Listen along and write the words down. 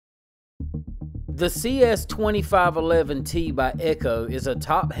The CS2511T by Echo is a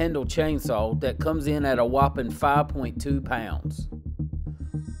top handle chainsaw that comes in at a whopping 5.2 pounds.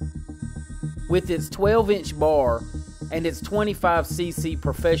 With its 12-inch bar and its 25cc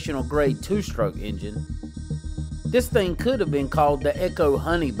professional grade 2-stroke engine, this thing could have been called the Echo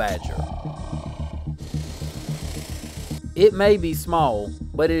Honey Badger. It may be small,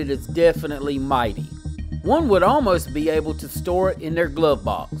 but it is definitely mighty. One would almost be able to store it in their glove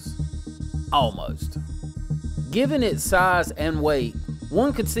box. Almost. Given its size and weight,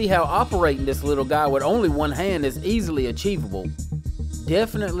 one could see how operating this little guy with only one hand is easily achievable.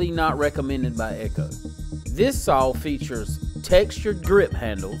 Definitely not recommended by Echo. This saw features textured grip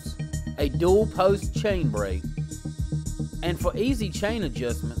handles, a dual post chain brake, and for easy chain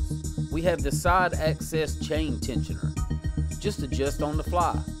adjustments, we have the side access chain tensioner. Just adjust on the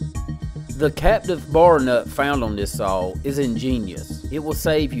fly. The captive bar nut found on this saw is ingenious. It will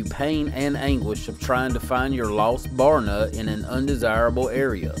save you pain and anguish of trying to find your lost bar nut in an undesirable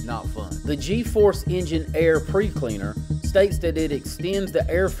area. Not fun. The G-Force engine air pre-cleaner states that it extends the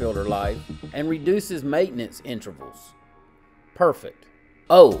air filter life and reduces maintenance intervals. Perfect.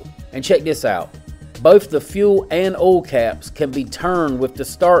 Oh, and check this out. Both the fuel and oil caps can be turned with the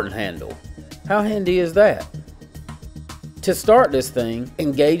starting handle. How handy is that? To start this thing,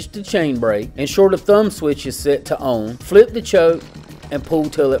 engage the chain brake, ensure the thumb switch is set to on, flip the choke, and pull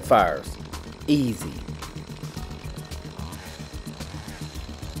till it fires. Easy.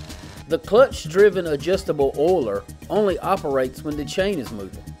 The clutch-driven adjustable oiler only operates when the chain is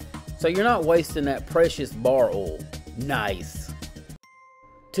moving, so you're not wasting that precious bar oil. Nice.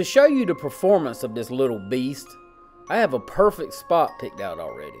 To show you the performance of this little beast, I have a perfect spot picked out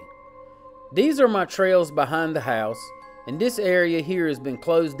already. These are my trails behind the house, and this area here has been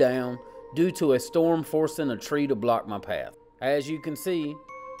closed down due to a storm forcing a tree to block my path. As you can see,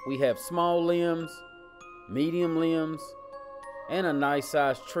 we have small limbs, medium limbs, and a nice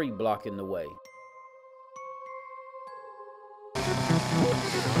sized tree blocking the way.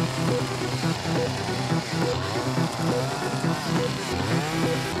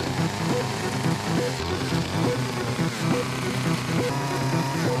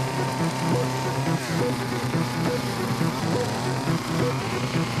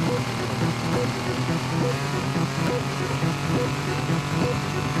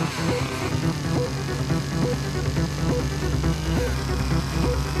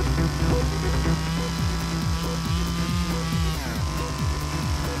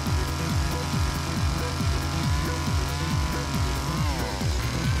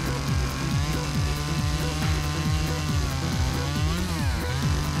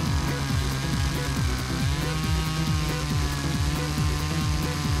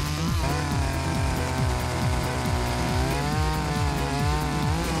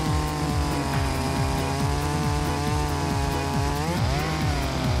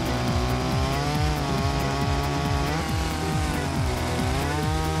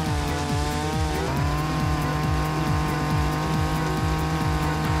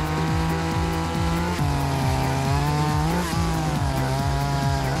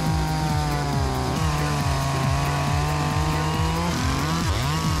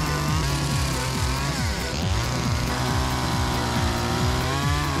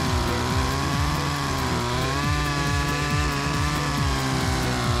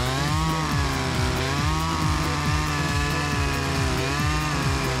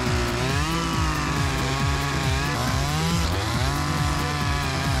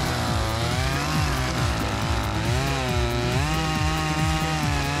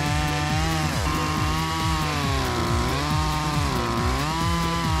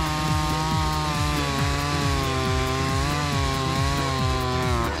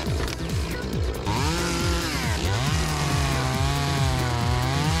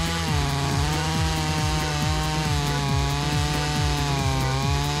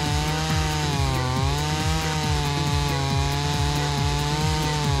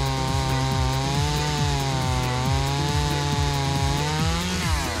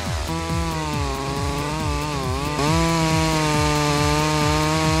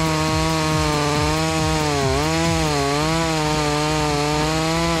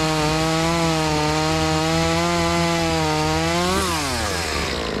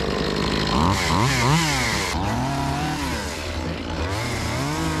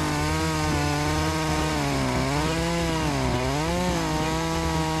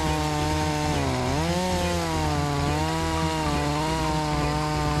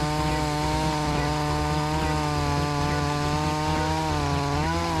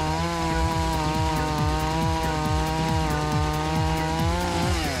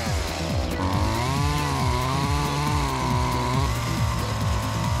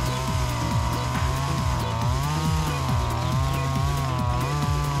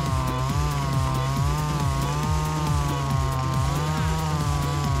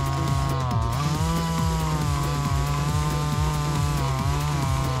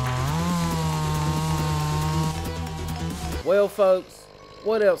 Well, folks,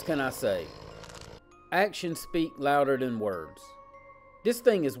 what else can I say? Actions speak louder than words. This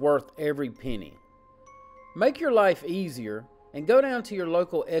thing is worth every penny. Make your life easier and go down to your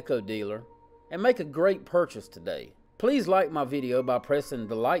local Echo dealer and make a great purchase today. Please like my video by pressing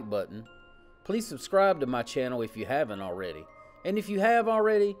the like button. Please subscribe to my channel if you haven't already. And if you have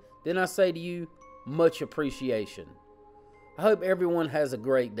already, then I say to you, much appreciation. I hope everyone has a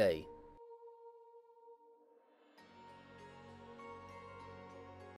great day.